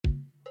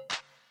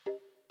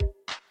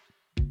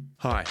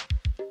Hi,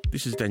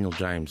 this is Daniel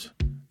James,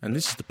 and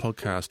this is the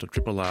podcast of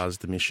Triple R's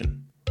The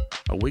Mission,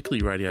 a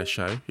weekly radio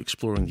show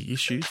exploring the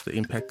issues that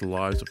impact the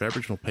lives of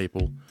Aboriginal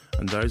people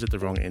and those at the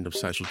wrong end of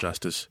social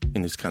justice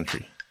in this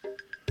country.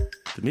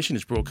 The Mission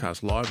is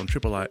broadcast live on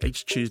Triple R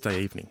each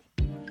Tuesday evening.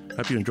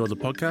 Hope you enjoy the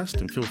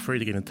podcast and feel free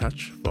to get in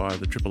touch via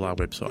the Triple R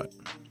website.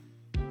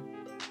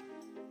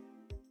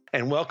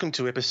 And welcome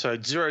to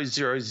episode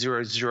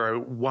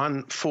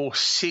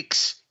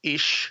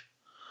 0000146-ish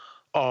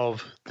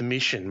of The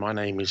Mission. My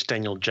name is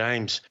Daniel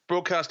James,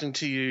 broadcasting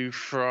to you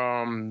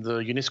from the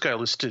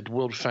UNESCO-listed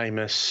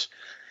world-famous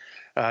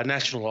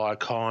national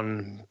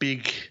icon,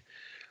 big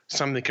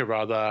something or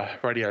other,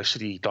 Radio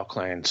City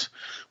Docklands,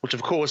 which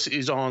of course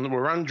is on the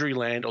Wurundjeri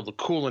land of the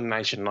Kulin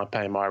Nation, and I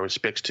pay my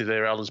respects to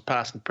their elders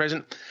past and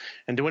present,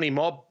 and to any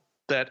mob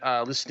that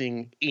are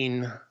listening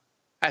in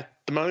at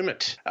the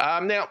moment.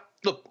 Now,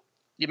 look,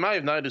 you may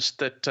have noticed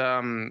that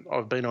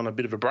I've been on a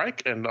bit of a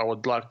break, and I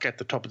would like at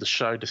the top of the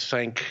show to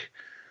thank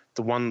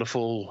the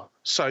wonderful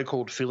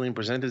so-called fill-in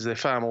presenters. They're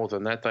far more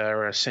than that. They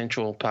are an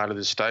essential part of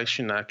the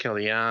station,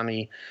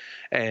 Kellyanne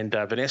and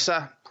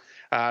Vanessa,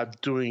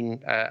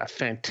 doing a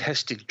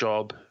fantastic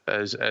job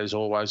as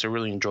always. I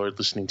really enjoyed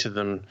listening to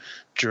them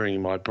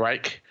during my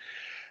break.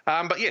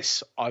 But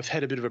yes, I've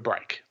had a bit of a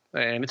break,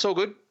 and it's all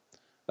good.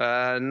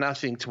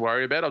 Nothing to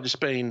worry about. I've just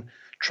been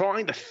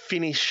trying to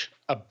finish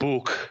a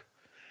book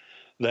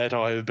that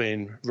I've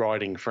been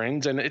writing,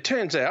 friends. And it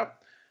turns out,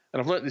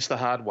 and I've learnt this the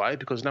hard way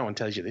because no one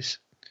tells you this,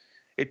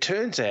 it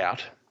turns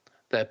out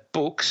that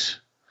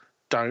books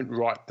don't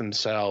write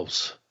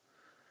themselves.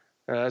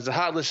 It's a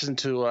hard lesson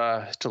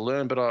to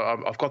learn, but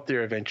I've got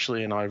there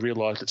eventually, and I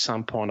realised at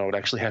some point I would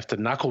actually have to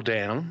knuckle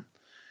down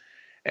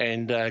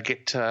and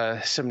get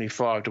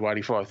 75 to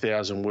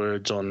 85,000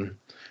 words on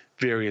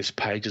various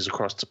pages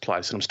across the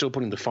place. And I'm still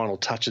putting the final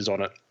touches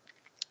on it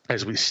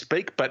as we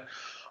speak, but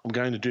I'm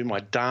going to do my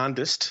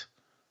darndest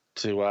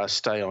to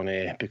stay on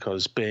air,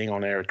 because being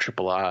on air at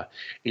Triple R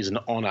is an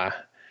honour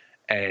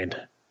and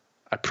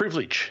a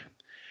privilege.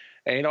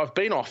 And I've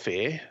been off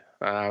air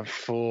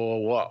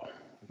for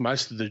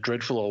most of the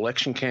dreadful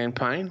election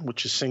campaign,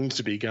 which seems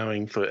to be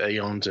going for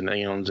eons and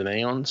eons and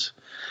eons.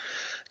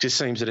 It just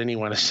seems that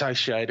anyone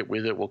associated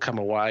with it will come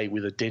away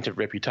with a dented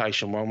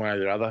reputation one way or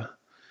the other,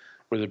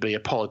 whether it be a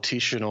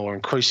politician or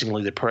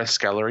increasingly the press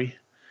gallery.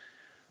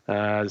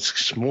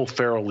 It's more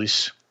feral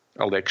this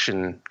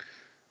election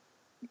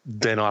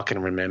than I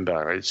can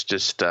remember. It's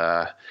just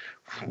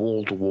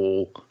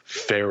wall-to-wall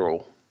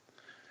feral.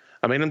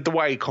 I mean, the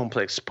way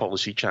complex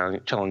policy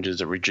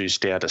challenges are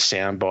reduced down to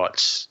sound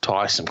bites,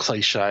 tiresome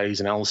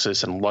cliches,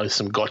 analysis, and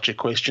loathsome gotcha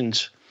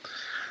questions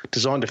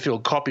designed to fill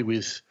copy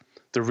with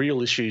the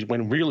real issues,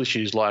 when real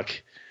issues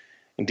like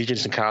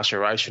Indigenous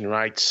incarceration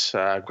rates,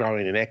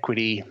 growing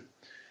inequity,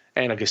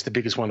 and I guess the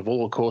biggest one of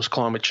all, of course,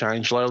 climate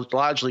change,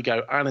 largely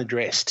go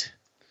unaddressed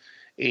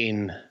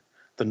in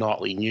the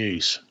nightly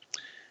news.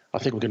 I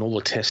think we can all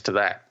attest to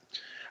that.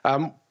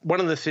 One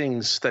of the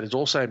things that has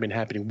also been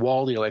happening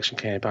while the election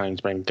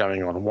campaign's been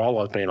going on, while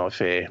I've been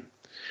off air,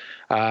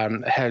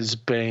 has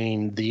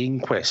been the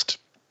inquest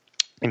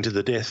into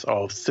the death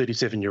of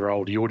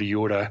 37-year-old Yorta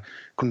Yorta,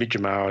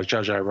 Kunditjamara,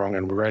 Jojo Wrong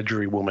and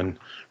Wiradjuri woman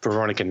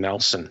Veronica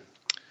Nelson.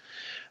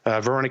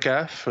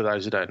 Veronica, for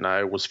those who don't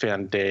know, was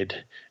found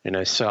dead in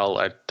her cell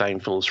at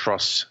Dame Phyllis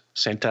Frost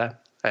Centre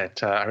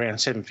at around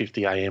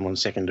 7:50am on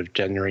 2nd of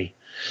January,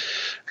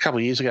 a couple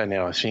of years ago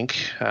now, I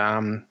think,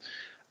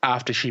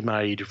 after she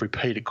made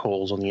repeated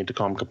calls on the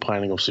intercom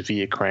complaining of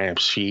severe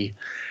cramps. She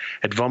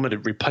had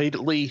vomited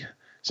repeatedly,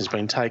 since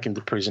been taken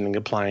to prison, and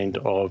complained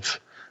of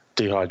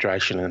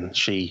dehydration, and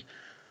she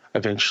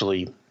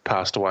eventually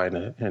passed away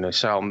in her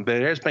cell.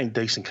 There has been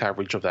decent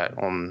coverage of that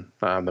on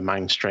the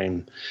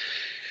mainstream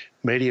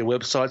media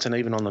websites and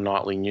even on the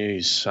nightly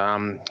news.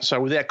 So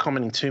without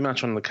commenting too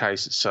much on the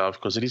case itself,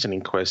 because it is an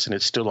inquest and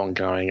it's still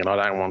ongoing, and I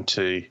don't want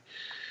to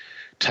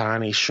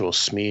tarnish or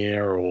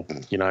smear or,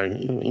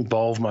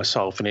 involve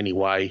myself in any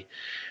way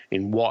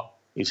in what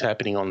is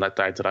happening on that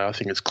day today. I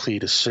think it's clear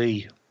to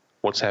see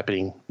what's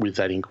happening with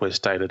that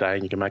inquest day to day,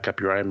 and you can make up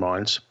your own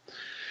minds.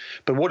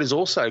 But what is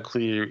also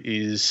clear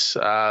is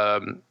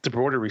the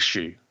broader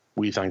issue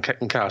with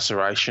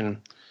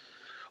incarceration,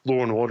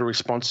 law and order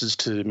responses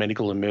to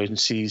medical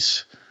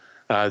emergencies,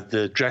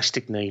 the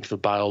drastic need for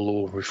bail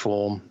law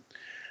reform,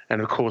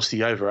 and, of course,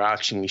 the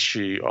overarching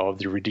issue of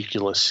the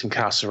ridiculous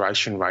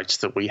incarceration rates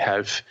that we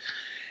have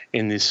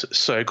in this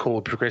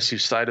so-called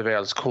progressive state of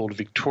ours called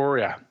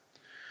Victoria.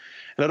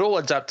 And it all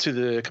adds up to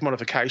the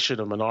commodification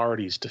of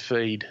minorities to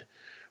feed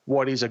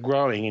what is a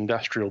growing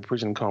industrial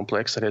prison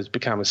complex that has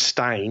become a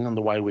stain on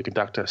the way we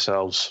conduct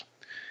ourselves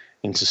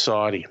in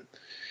society.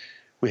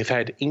 We've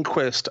had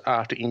inquest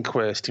after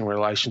inquest in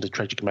relation to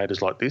tragic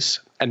matters like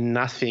this, and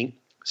nothing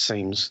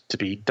seems to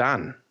be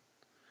done.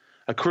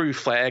 A crew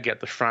flag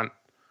at the front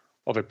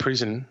of a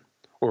prison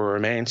or a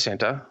remand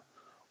centre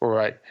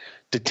or a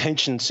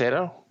detention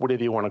centre,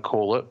 whatever you want to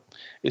call it,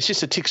 it's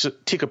just a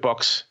ticker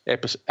box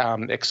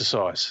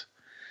exercise.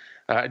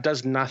 It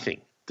does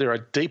nothing. there are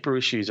deeper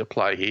issues at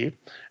play here.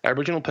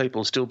 Aboriginal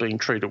people are still being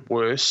treated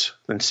worse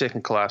than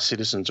second-class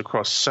citizens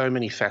across so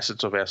many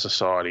facets of our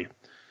society.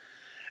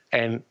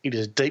 And it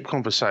is a deep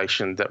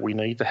conversation that we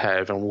need to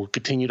have, and we'll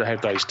continue to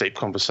have those deep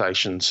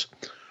conversations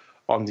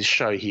on this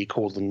show here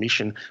called The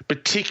Mission,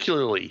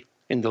 particularly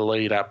in the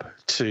lead up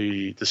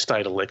to the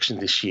state election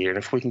this year. And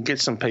if we can get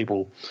some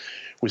people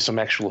with some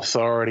actual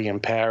authority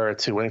and power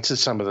to answer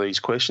some of these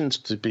questions,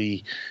 to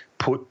be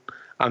put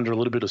under a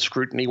little bit of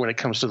scrutiny when it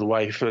comes to the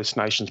way First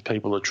Nations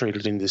people are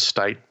treated in this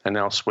state and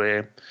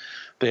elsewhere,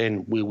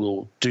 then we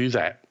will do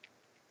that.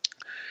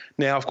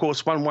 Now, of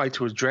course, one way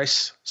to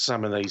address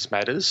some of these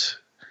matters,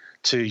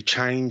 to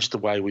change the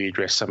way we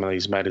address some of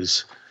these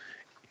matters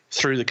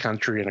through the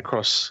country and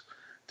across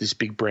this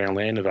big brown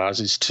land of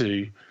ours, is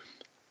to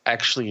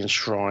actually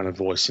enshrine a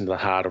voice in the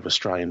heart of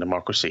Australian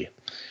democracy.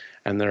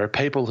 And there are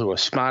people who are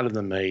smarter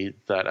than me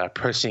that are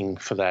pressing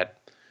for that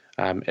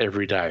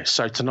every day.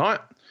 So tonight,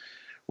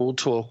 we'll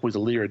talk with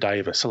Allira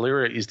Davis.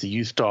 Allira is the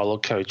Youth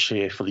Dialogue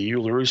Co-Chair for the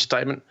Uluru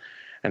Statement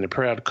and a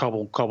proud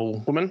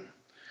Cobble woman.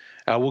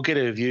 We'll get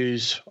her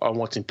views on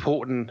what's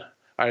important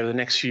over the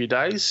next few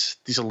days.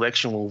 This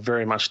election will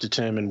very much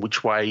determine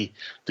which way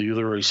the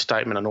Uluru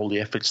Statement and all the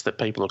efforts that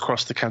people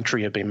across the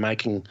country have been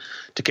making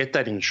to get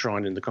that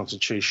enshrined in the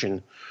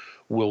Constitution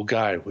will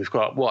go. We've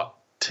got,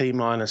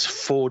 T-minus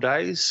 4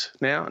 days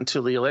now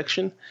until the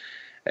election,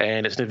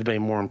 and it's never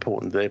been more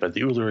important than ever. The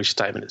Uluru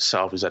Statement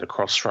itself is at a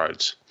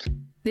crossroads.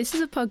 This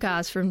is a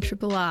podcast from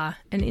Triple R,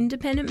 an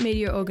independent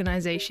media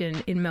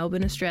organisation in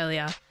Melbourne,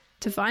 Australia.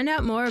 To find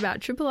out more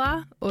about Triple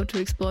R or to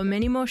explore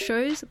many more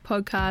shows,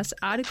 podcasts,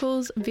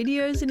 articles,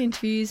 videos and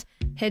interviews,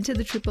 head to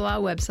the Triple R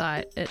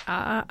website at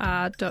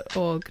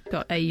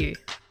rrr.org.au.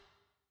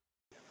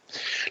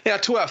 Now,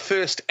 to our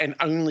first and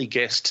only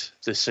guest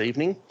this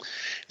evening.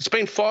 It's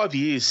been 5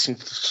 years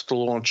since the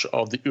launch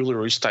of the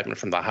Uluru Statement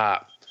from the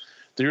Heart.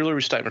 The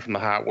Uluru Statement from the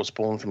Heart was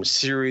born from a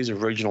series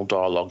of regional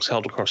dialogues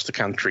held across the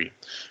country,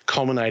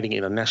 culminating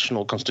in a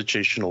national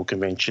constitutional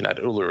convention at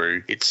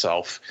Uluru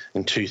itself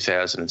in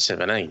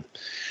 2017.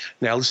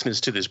 Now,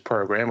 listeners to this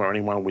program, or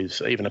anyone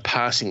with even a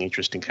passing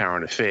interest in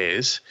current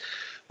affairs,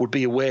 would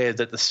be aware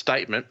that the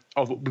statement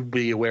of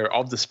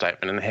the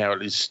statement and how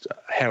it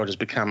has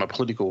become a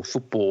political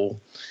football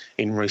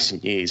in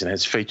recent years and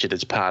has featured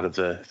as part of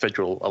the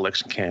federal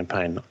election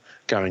campaign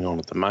going on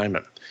at the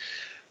moment.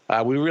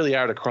 We really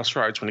are at a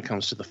crossroads when it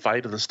comes to the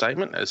fate of the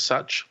statement as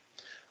such.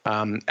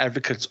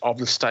 Advocates of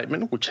the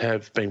statement, which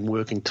have been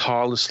working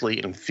tirelessly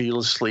and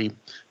fearlessly,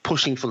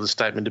 pushing for the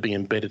statement to be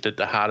embedded at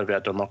the heart of our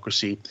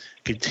democracy,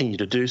 continue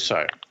to do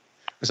so.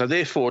 So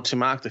therefore, to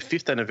mark the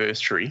 5th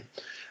anniversary,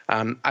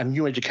 a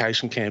new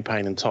education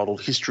campaign entitled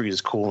History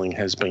is Calling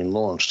has been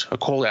launched, a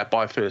call out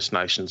by First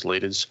Nations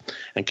leaders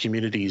and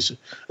communities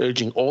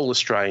urging all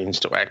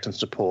Australians to act and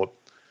support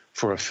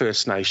for a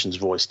First Nations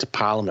voice to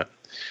Parliament.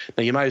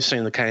 Now, you may have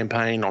seen the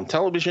campaign on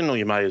television, or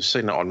you may have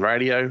seen it on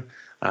radio.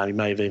 You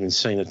may have even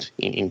seen it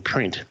in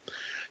print.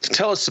 To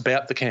tell us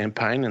about the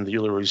campaign and the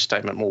Uluru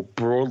Statement more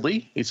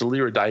broadly is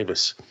Allira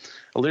Davis.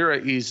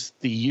 Allira is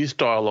the Youth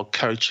Dialogue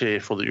Co-Chair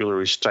for the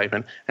Uluru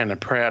Statement and a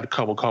proud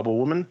Cobble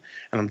woman.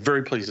 And I'm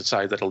very pleased to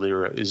say that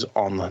Allira is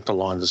on the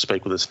line to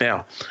speak with us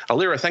now.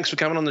 Allira, thanks for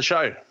coming on the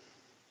show.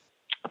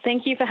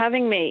 Thank you for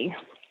having me.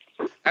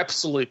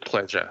 Absolute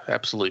pleasure.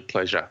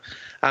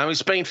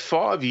 It's been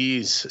 5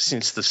 years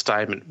since the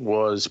statement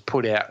was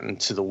put out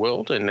into the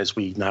world, and as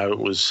we know, it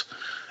was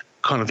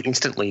kind of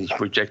instantly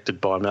rejected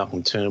by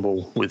Malcolm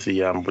Turnbull with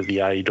the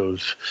aid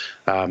of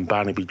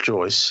Barnaby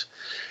Joyce.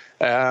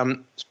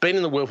 It's been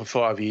in the world for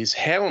 5 years.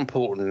 How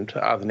important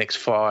are the next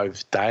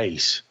 5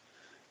 days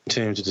in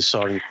terms of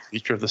deciding the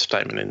future of the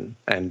statement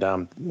and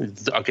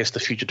I guess the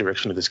future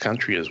direction of this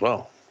country as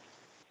well?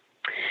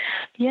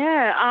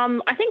 Yeah,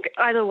 I think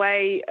either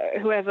way,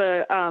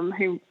 whoever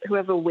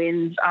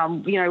wins,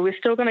 we're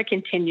still going to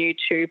continue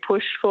to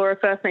push for a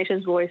First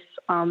Nations voice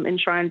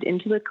enshrined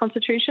into the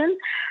Constitution.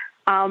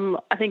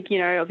 I think,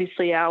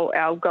 obviously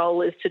our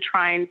goal is to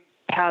try and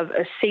have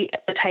a seat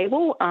at the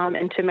table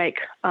and to make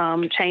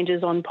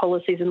changes on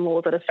policies and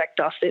laws that affect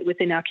us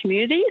within our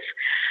communities.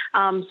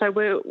 So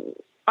we're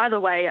either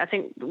way. I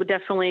think we're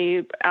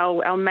definitely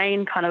our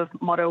main kind of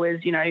motto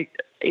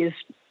is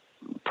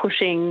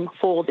pushing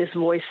for this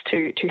voice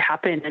to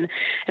happen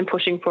and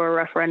pushing for a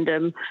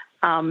referendum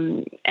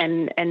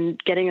and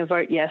getting a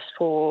vote yes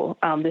for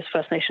this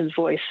First Nations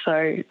voice.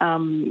 So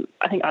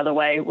I think either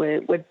way,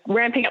 we're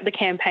ramping up the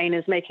campaign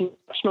as making as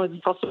much noise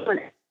as possible.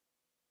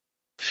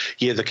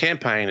 Yeah, the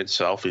campaign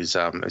itself is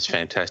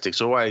fantastic.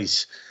 It's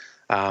always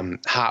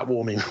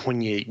heartwarming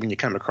when you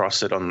come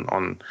across it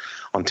on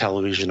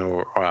television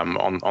or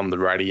on the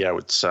radio.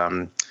 It's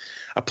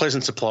a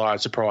pleasant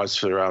surprise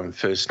for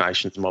First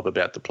Nations mob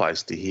about the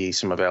place to hear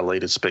some of our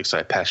leaders speak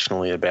so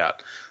passionately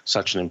about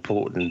such an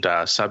important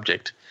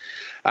subject.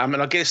 And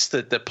I guess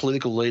that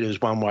political leaders,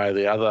 one way or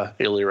the other,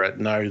 Allira,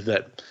 know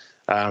that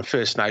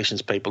First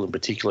Nations people in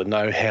particular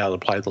know how to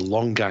play the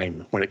long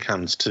game when it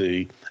comes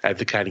to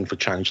advocating for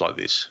change like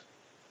this.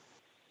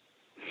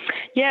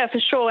 Yeah, for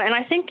sure. And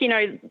I think,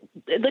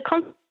 the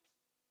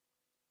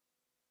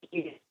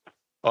years.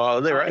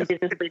 Oh, there. If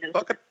Business leaders. I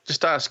could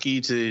just ask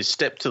you to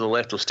step to the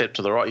left or step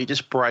to the right. You're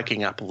just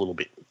breaking up a little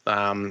bit.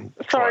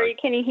 Sorry,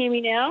 can you hear me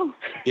now?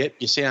 Yep,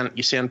 you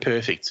sound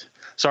perfect.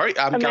 Sorry,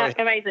 go ahead.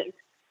 Amazing.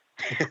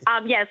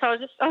 So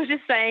I was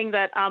just saying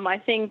that I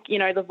think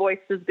the voice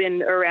has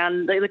been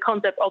around, the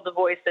concept of the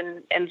voice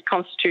and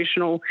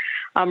constitutional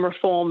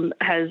reform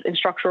and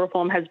structural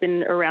reform has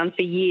been around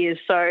for years.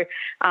 So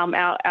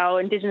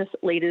our Indigenous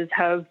leaders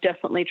have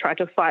definitely tried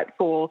to fight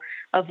for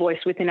a voice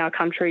within our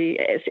country,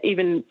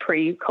 even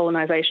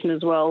pre-colonisation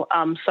as well.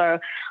 So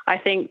I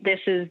think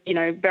this is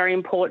very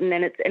important,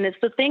 and it's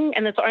the thing,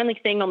 and it's the only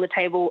thing on the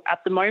table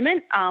at the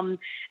moment. And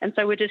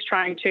so we're just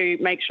trying to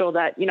make sure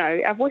that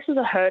our voices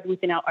are heard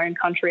within our own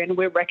country, and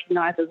we're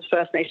recognised as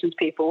First Nations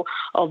people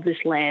of this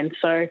land.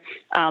 So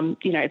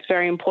it's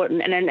very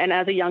important. And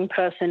as a young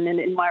person and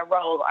in my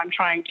role, I'm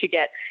trying to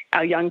get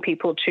our young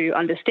people to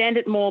understand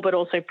it more, but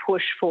also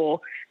push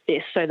for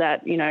this so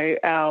that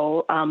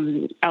our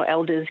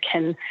elders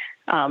can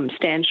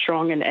stand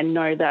strong and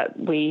know that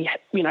we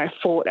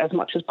fought as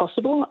much as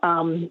possible.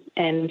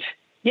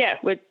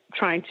 We're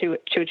trying to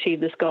achieve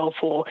this goal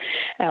for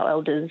our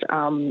elders,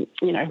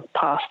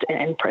 past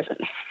and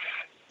present.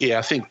 Yeah,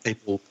 I think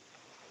people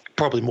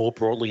probably more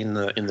broadly in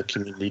the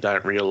community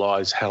don't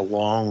realise how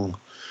long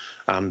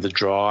the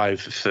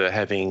drive for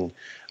having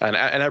an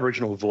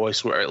Aboriginal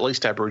voice, or at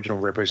least Aboriginal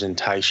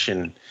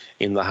representation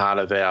in the heart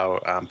of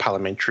our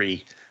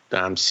parliamentary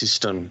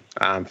system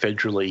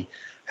federally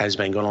has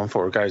been going on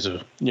for. It goes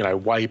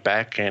way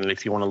back, and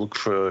if you want to look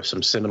for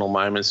some seminal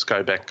moments,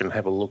 go back and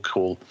have a look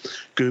or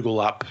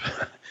Google up,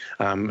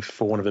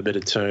 for want of a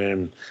better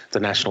term, the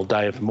National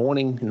Day of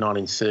Mourning in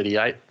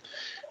 1938,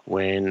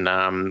 when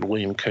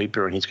William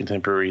Cooper and his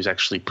contemporaries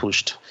actually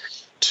pushed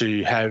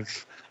to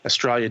have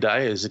Australia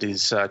Day, as it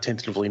is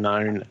tentatively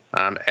known,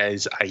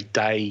 as a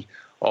day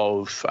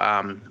of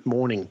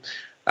mourning.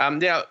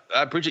 Now,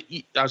 Bridget,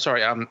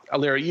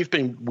 Allira, you've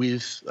been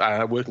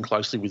working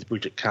closely with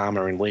Bridget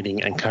Karma in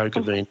leading and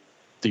co-convening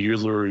the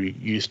Uluru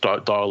Youth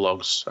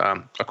Dialogues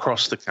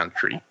across the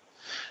country.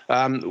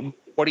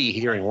 What are you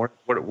hearing? What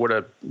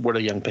are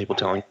young people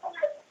telling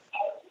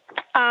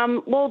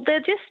you? Well, they're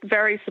just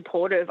very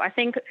supportive. I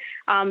think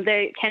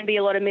there can be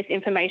a lot of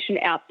misinformation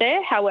out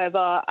there.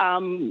 However,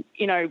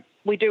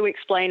 we do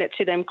explain it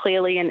to them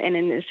clearly and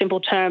in a simple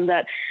term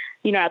that,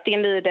 at the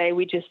end of the day,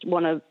 we just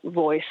want a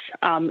voice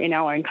in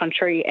our own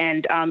country.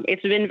 And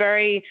it's been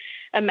very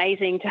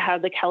amazing to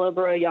have the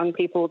calibre of young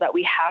people that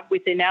we have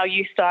within our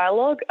youth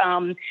dialogue.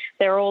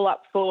 They're all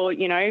up for,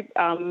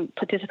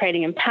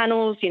 participating in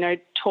panels,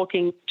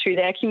 talking to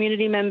their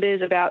community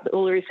members about the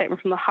Uluru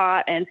Statement from the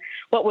Heart and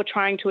what we're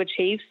trying to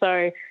achieve.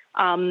 So,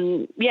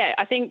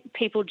 I think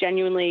people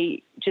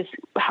genuinely just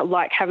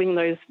like having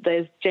those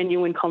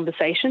genuine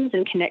conversations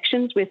and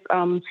connections with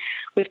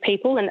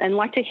people and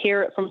like to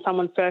hear it from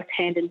someone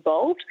firsthand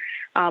involved.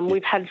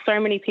 We've had so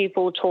many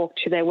people talk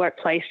to their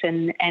workplace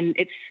and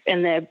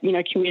their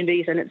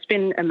communities, and it's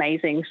been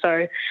amazing.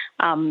 So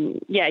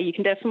you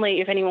can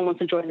definitely, if anyone wants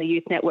to join the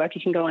youth network,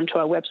 you can go onto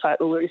our website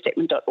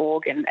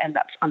ulurustatement.org and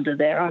that's under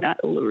there on our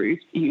Uluru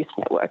Youth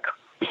Network.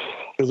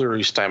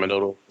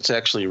 UluruStatement.org. It's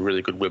actually a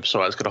really good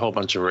website. It's got a whole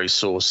bunch of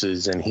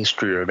resources and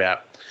history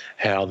about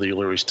how the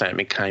Uluru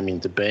Statement came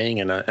into being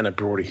and a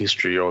broader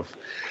history of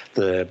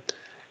the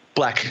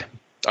black,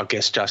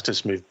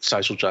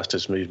 social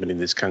justice movement in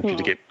this country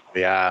to get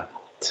where we are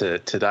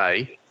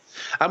today.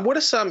 What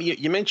are some?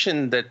 You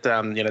mentioned that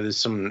there's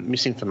some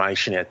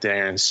misinformation out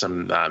there and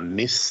some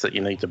myths that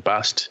you need to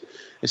bust,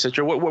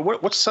 etc.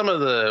 What are some of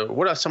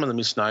the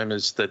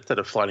misnomers that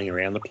are floating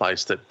around the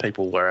place that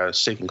people are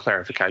seeking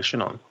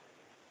clarification on?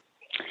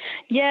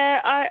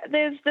 Yeah,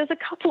 there's a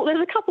couple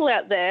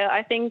out there.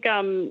 I think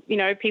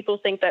people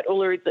think that the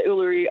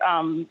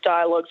Uluru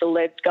dialogues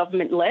are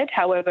government led.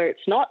 However,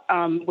 it's not.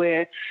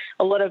 We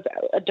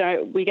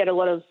get a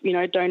lot of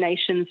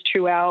donations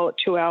to our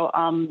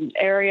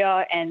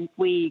area, and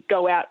we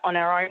go out on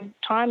our own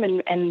time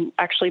and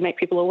actually make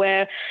people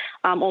aware.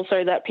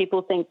 Also, that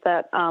people think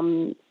that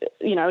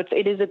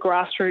it is a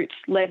grassroots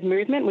led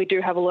movement. We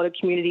do have a lot of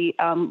community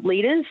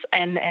leaders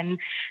and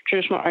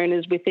traditional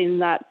owners within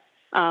that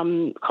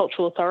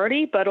cultural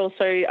authority, but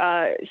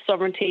also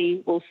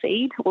sovereignty will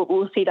cede.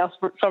 We'll cede our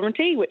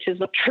sovereignty, which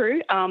is not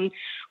true.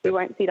 We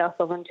won't cede our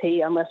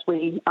sovereignty unless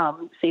we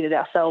cede it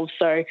ourselves.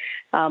 So,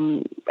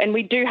 and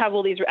we do have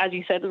all these, as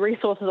you said, the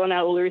resources on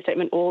our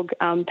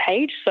UluruStatement.org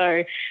page.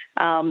 So,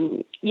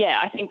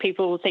 I think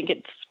people think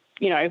it's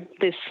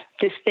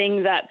this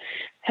thing that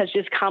has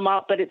just come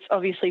up, but it's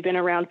obviously been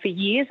around for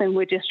years, and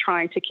we're just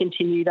trying to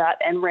continue that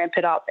and ramp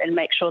it up and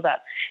make sure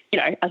that,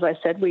 as I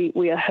said,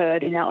 we are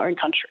heard in our own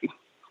country.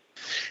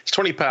 It's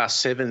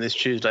 7:20 this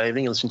Tuesday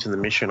evening. You're listening to The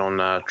Mission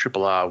on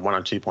Triple R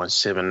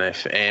 102.7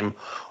 FM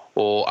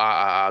or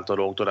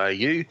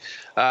rr.org.au.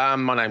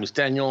 My name is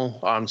Daniel.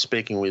 I'm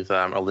speaking with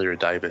Allira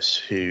Davis,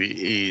 who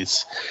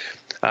is,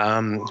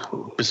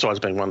 besides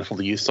being wonderful,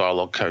 the Youth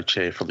Dialogue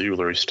Co-Chair for the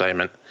Uluru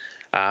Statement.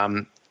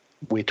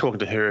 We're talking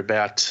to her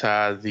about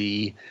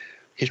the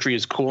History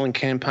is Calling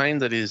campaign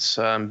that is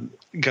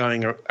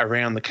going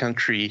around the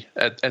country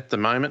at the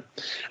moment.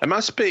 It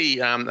must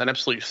be an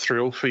absolute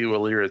thrill for you,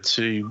 Allira,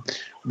 to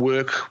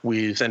work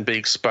with and be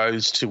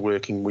exposed to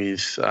working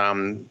with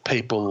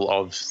people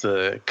of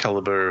the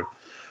calibre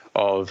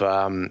of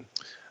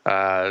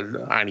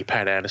Auntie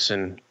Pat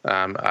Anderson,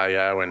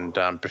 AO,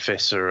 and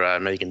Professor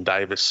Megan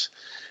Davis.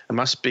 It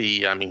must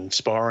be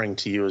inspiring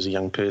to you as a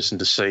young person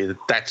to see that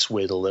that's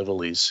where the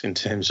level is in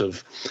terms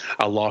of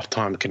a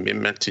lifetime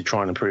commitment to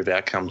try and improve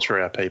outcomes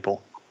for our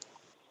people.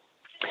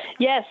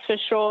 Yes, for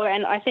sure.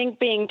 And I think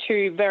being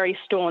two very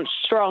staunch,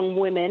 strong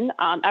women,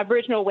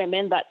 Aboriginal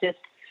women that just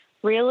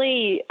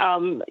really,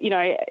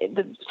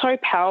 so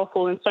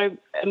powerful and so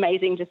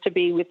amazing just to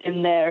be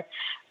within their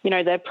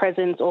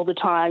presence all the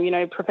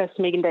time.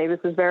 Professor Megan Davis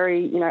is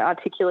very,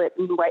 articulate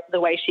in the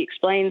way she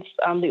explains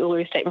the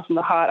Uluru Statement from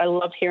the Heart. I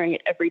love hearing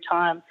it every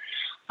time.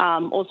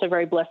 Also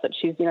very blessed that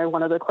she's,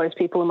 one of the close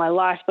people in my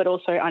life, but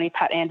also Auntie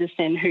Pat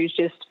Anderson, who's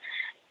just,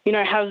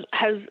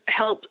 has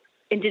helped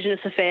Indigenous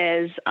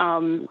affairs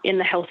in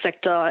the health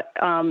sector,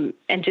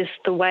 and just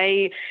the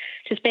way,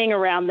 just being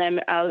around them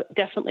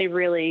definitely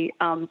really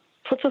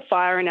puts a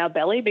fire in our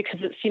belly, because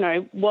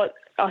it's, what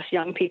us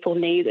young people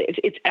need.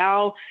 It's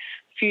our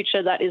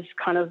future that is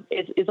kind of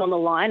is on the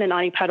line. And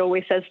Auntie Pat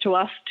always says to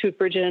us, to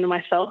Bridget and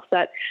myself,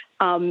 that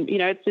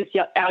it's just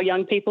our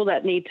young people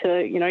that need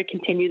to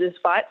continue this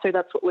fight. So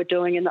that's what we're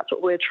doing, and that's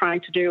what we're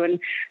trying to do, and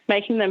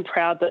making them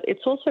proud that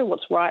it's also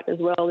what's right as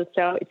well. It's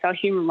our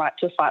human right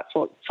to fight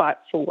for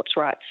what's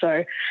right.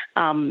 So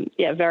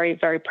very,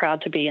 very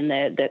proud to be in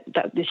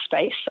this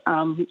space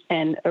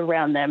and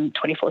around them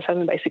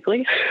 24/7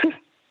 basically.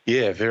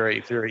 Yeah,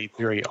 very, very,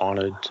 very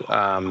honoured.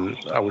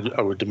 I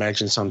would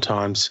imagine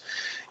sometimes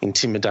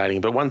intimidating.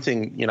 But one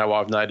thing,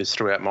 I've noticed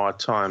throughout my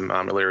time,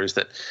 Allira, is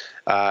that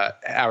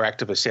our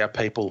activists, our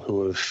people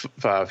who have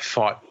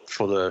fight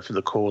for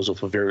the cause or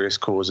for various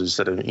causes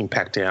that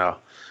impact our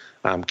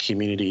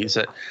communities,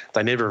 that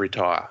they never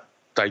retire.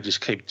 They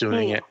just keep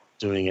doing it,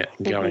 and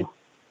going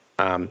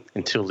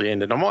until the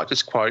end. And I might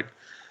just quote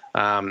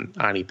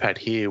Auntie Pat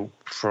here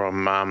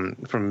from a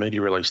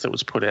media release that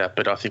was put out,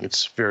 but I think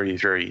it's very,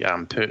 very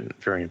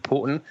pertinent, very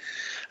important.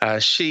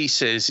 She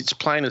says, "It's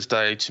plain as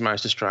day to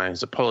most Australians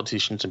that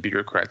politicians and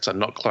bureaucrats are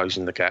not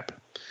closing the gap.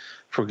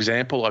 For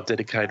example, I've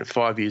dedicated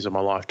 5 years of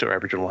my life to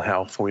Aboriginal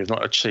health, and we have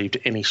not achieved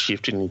any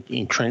shift in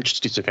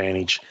entrenched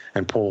disadvantage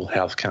and poor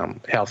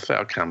health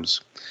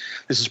outcomes.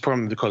 This is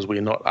probably because we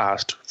are not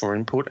asked for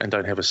input and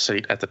don't have a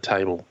seat at the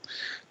table.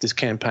 This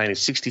campaign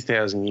is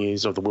 60,000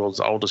 years of the world's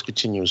oldest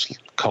continuous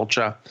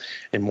culture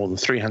in more than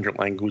 300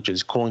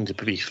 languages, calling to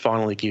be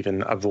finally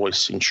given a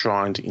voice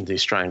enshrined in the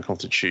Australian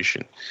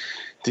Constitution.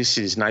 This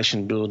is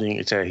nation building,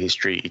 it's our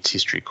history, it's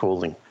history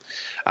calling."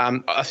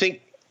 I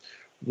think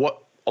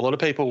what a lot of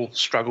people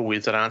struggle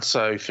with that aren't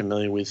so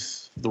familiar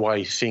with the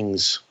way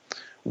things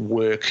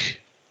work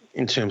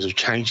in terms of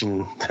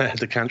changing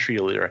the country,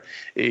 Allira,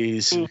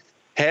 is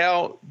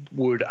how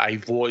would a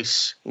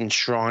voice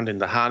enshrined in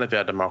the heart of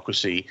our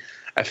democracy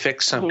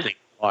affect something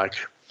like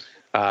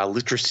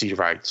literacy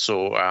rates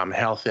or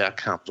health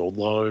outcomes or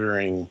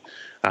lowering,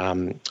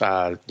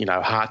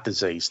 heart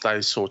disease,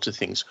 those sorts of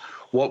things?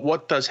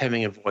 What does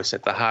having a voice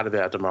at the heart of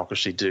our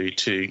democracy do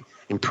to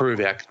improve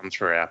outcomes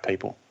for our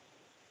people?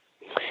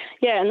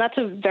 Yeah, and that's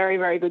a very,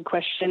 very good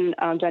question,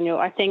 Daniel.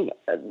 I think,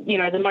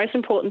 the most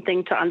important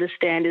thing to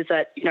understand is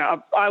that,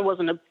 I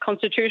wasn't a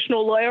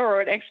constitutional lawyer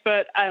or an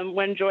expert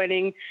when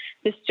joining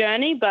this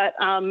journey, but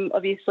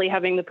obviously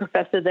having the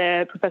professor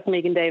there, Professor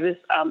Megan Davis,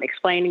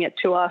 explaining it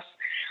to us,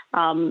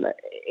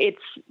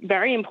 it's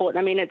very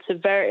important. I mean,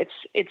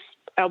 it's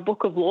our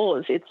book of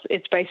laws.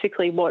 It's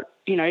basically what,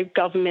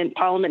 government,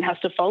 parliament has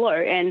to follow.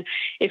 And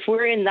if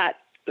we're in that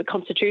the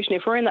Constitution,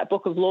 if we're in that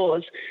book of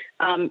laws,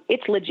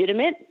 it's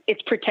legitimate,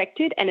 it's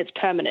protected, and it's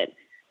permanent.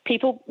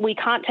 We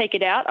can't take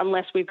it out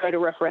unless we go to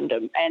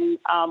referendum. And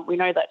we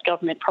know that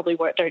government probably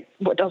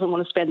doesn't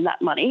want to spend that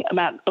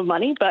amount of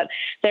money, but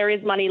there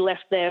is money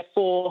left there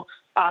for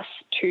us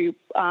to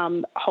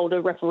hold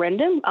a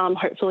referendum,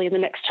 hopefully in the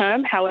next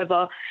term.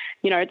 However,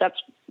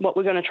 that's what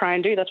we're going to try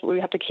and do. That's what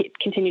we have to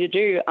continue to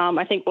do.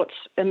 I think what's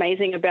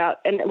amazing about,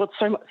 and what's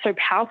so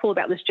powerful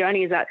about this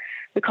journey is that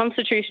the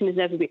Constitution is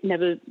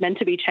never meant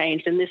to be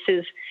changed. And this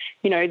is,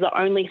 the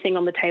only thing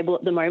on the table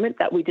at the moment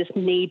that we just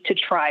need to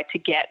try to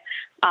get.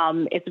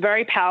 It's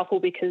very powerful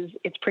because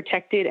it's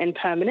protected and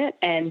permanent,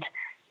 and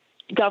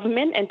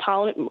government and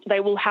parliament,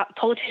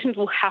 politicians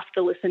will have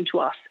to listen to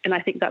us. And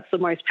I think that's the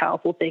most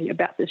powerful thing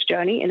about this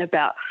journey and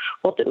about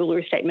what the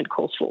Uluru Statement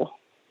calls for.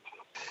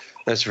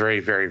 That's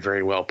very, very,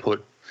 very well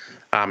put,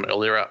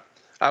 Allira.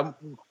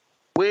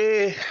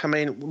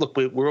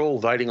 We're all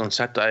voting on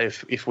Saturday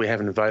if we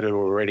haven't voted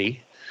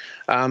already.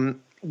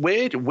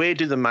 Where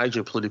do the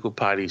major political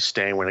parties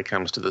stand when it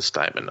comes to the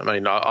statement? I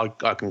mean,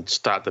 I can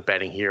start the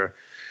batting here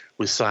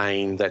with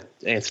saying that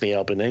Anthony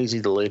Albanese,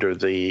 the leader of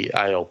the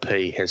ALP,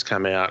 has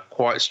come out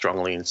quite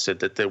strongly and said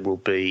that there will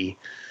be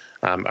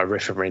a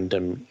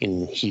referendum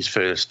in his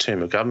first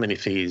term of government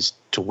if he is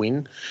to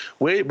win.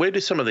 Where do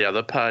some of the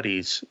other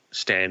parties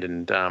stand,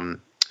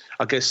 and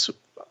I guess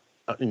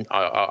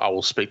I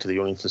will speak to the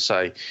audience and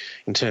say,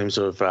 in terms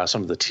of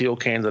some of the teal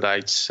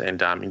candidates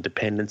and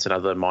independents and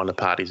other minor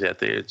parties out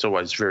there, it's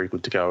always very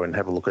good to go and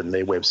have a look at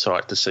their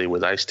website to see where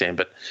they stand.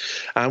 But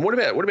what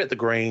about the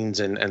Greens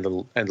and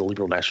the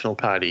Liberal National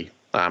Party,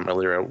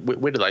 Allira?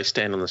 Where do they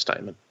stand on the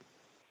statement?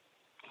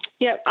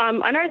 Yeah,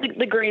 I know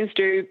the Greens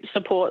do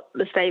support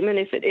the statement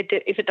if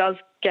it does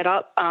get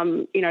up.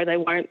 They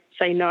won't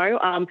say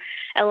no.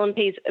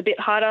 LNP's a bit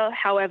harder.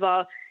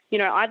 However,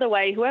 either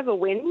way, whoever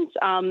wins,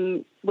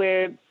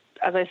 we're,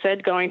 as I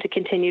said, going to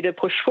continue to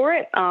push for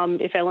it.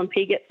 If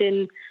LNP gets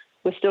in,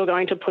 we're still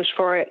going to push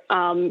for it.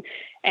 And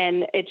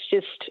it's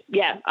just,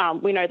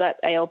 we know that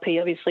ALP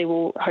obviously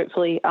will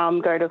hopefully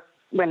go to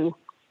when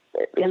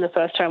in the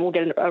first term we'll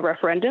get a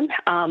referendum.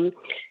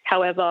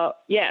 However,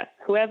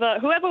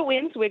 whoever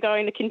wins, we're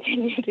going to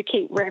continue to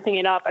keep ramping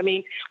it up. I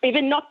mean, we've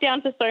been knocked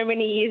down for so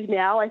many years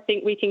now. I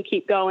think we can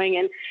keep going,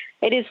 and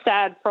it is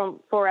sad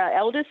for our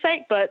elders'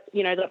 sake, but,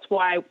 that's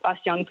why us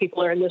young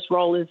people are in this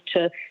role, is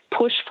to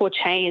push for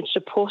change, to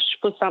push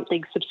for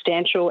something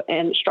substantial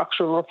and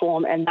structural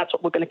reform, and that's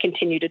what we're going to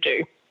continue to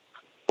do.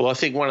 Well, I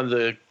think one of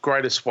the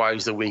greatest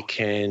ways that we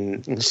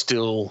can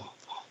instill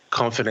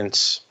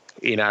confidence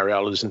in our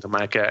elders and to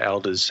make our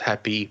elders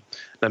happy,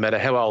 no matter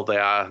how old they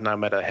are, no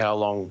matter how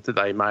long that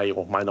they may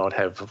or may not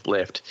have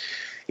left,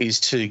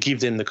 is to give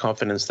them the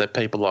confidence that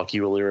people like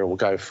you, Allira, will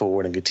go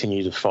forward and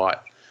continue to fight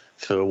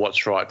for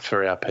what's right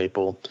for our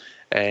people.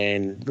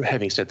 And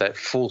having said that,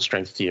 full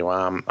strength to your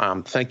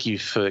arm. Thank you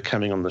for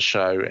coming on the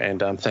show,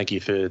 and thank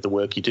you for the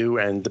work you do,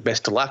 and the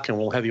best of luck, and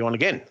we'll have you on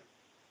again.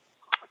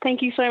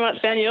 Thank you so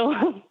much,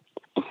 Daniel.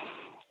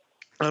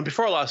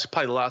 Before I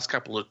play the last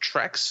couple of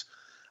tracks,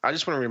 I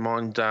just want to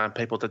remind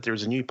people that there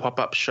is a new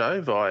pop-up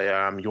show by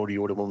Yorta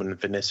Yorta woman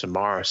Vanessa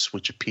Morris,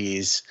 which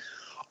appears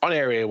on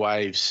our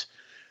airwaves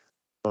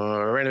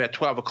around about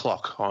 12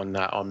 o'clock on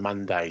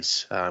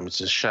Mondays. It's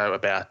a show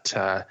about,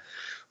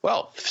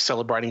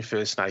 celebrating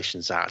First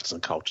Nations arts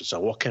and culture. So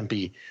what can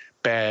be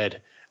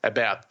bad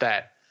about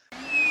that?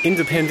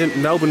 Independent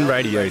Melbourne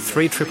Radio,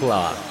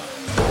 3RRR.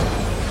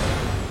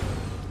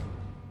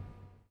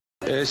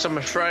 Yes, I'm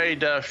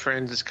afraid,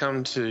 friends, it's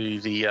come to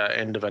the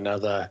end of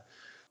another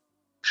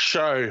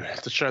show,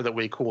 the show that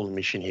we call The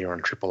Mission here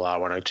on Triple R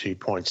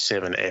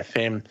 102.7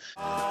 FM.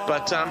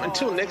 But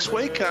until next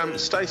week,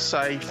 stay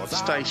safe,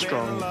 stay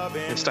strong,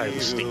 and stay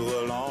listening.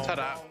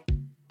 Ta-da.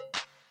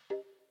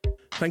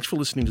 Thanks for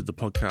listening to the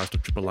podcast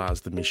of Triple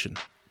R's The Mission,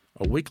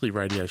 a weekly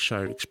radio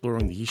show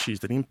exploring the issues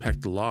that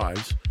impact the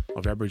lives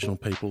of Aboriginal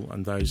people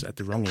and those at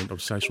the wrong end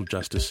of social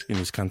justice in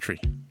this country.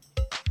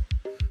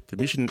 The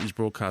Mission is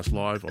broadcast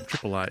live on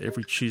Triple R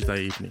every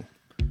Tuesday evening.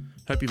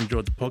 Hope you've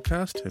enjoyed the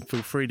podcast, and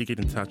feel free to get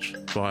in touch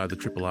via the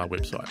Triple R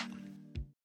website.